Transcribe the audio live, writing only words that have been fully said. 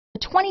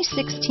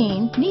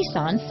2016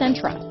 Nissan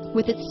Sentra.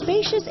 With its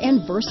spacious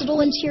and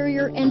versatile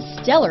interior and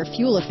stellar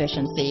fuel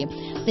efficiency,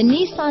 the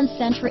Nissan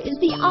Sentra is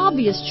the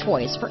obvious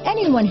choice for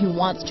anyone who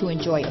wants to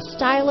enjoy a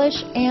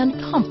stylish and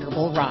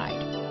comfortable ride.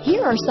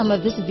 Here are some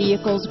of this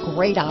vehicle's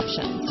great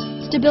options: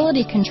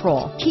 stability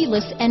control,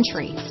 keyless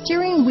entry,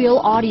 steering wheel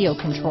audio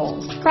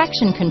controls,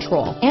 traction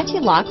control,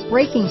 anti-lock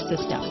braking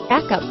system,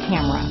 backup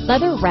camera,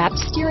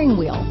 leather-wrapped steering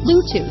wheel,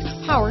 Bluetooth,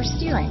 power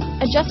steering,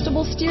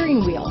 adjustable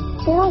steering wheel,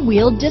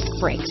 four-wheel disc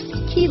brakes,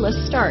 keyless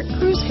start,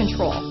 cruise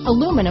control,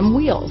 aluminum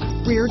wheels,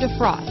 rear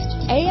defrost,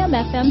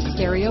 AM/FM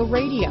stereo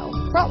radio,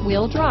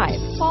 front-wheel drive,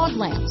 fog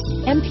lamps,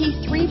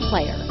 MP3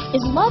 player.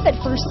 Is love at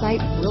first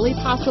sight really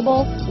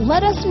possible?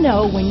 Let us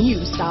know when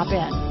you stop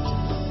in.